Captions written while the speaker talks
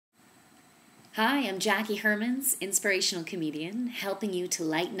Hi, I'm Jackie Hermans, inspirational comedian, helping you to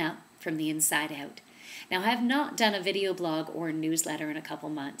lighten up from the inside out. Now, I have not done a video blog or a newsletter in a couple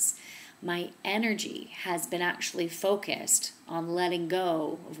months. My energy has been actually focused on letting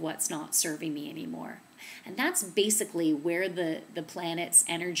go of what's not serving me anymore. And that's basically where the planet's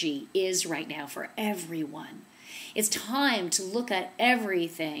energy is right now for everyone. It's time to look at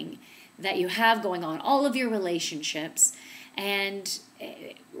everything that you have going on, all of your relationships,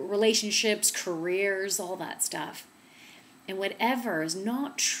 careers, all that stuff. And whatever is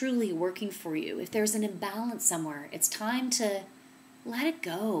not truly working for you, if there's an imbalance somewhere, it's time to let it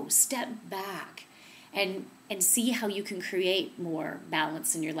go, step back, and see how you can create more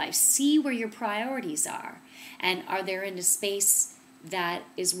balance in your life. See where your priorities are, and are they in a space that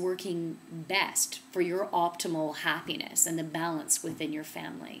is working best for your optimal happiness and the balance within your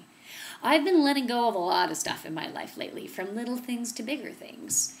family. I've been letting go of a lot of stuff in my life lately, from little things to bigger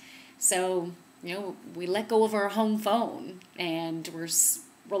things. So, we let go of our home phone, and we're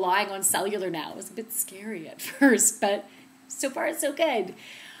relying on cellular now. It was a bit scary at first, but so far so good.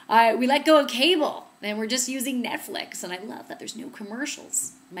 We let go of cable, and we're just using Netflix, and I love that there's no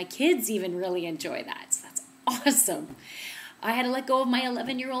commercials. My kids even really enjoy that, so that's awesome. I had to let go of my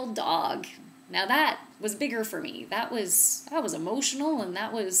 11-year-old dog. Now that was bigger for me. That was emotional, and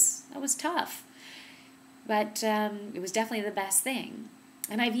that was tough. But it was definitely the best thing.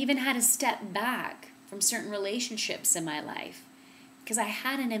 And I've even had to step back from certain relationships in my life because I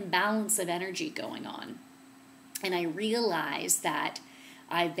had an imbalance of energy going on. And I realized that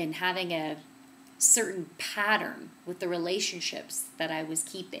I've been having a certain pattern with the relationships that I was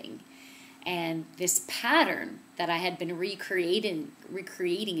keeping. And this pattern that I had been recreating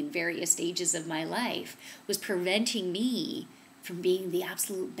in various stages of my life was preventing me from being the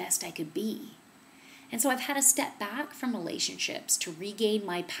absolute best I could be. And so I've had to step back from relationships to regain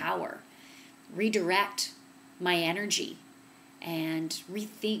my power, redirect my energy, and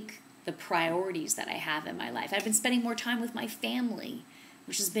rethink the priorities that I have in my life. I've been spending more time with my family,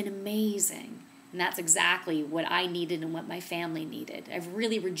 which has been amazing. And that's exactly what I needed and what my family needed. I've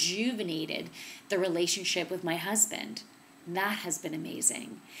really rejuvenated the relationship with my husband. And that has been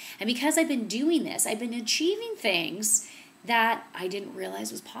amazing. And because I've been doing this, I've been achieving things that I didn't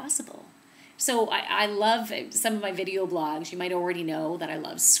realize was possible. So I love some of my video blogs. You might already know that I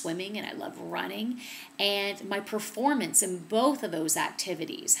love swimming and I love running. And my performance in both of those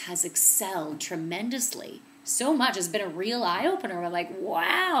activities has excelled tremendously. So much. It's been a real eye-opener. I'm like,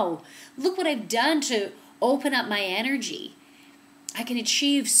 wow, look what I've done to open up my energy. I can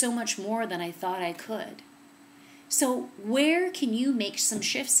achieve so much more than I thought I could. So where can you make some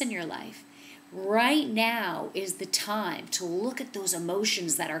shifts in your life? Right now is the time to look at those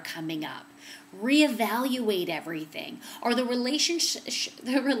emotions that are coming up. Reevaluate everything. Are the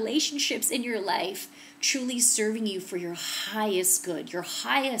relationships in your life truly serving you for your highest good, your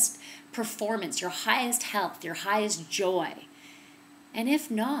highest performance, your highest health, your highest joy? And if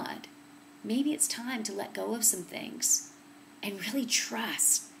not, maybe it's time to let go of some things and really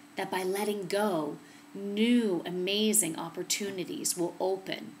trust that by letting go, new amazing opportunities will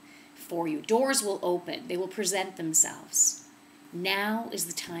open for you. Doors will open. They will present themselves. Now is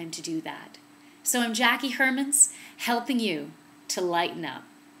the time to do that. So I'm Jackie Hermans, helping you to lighten up.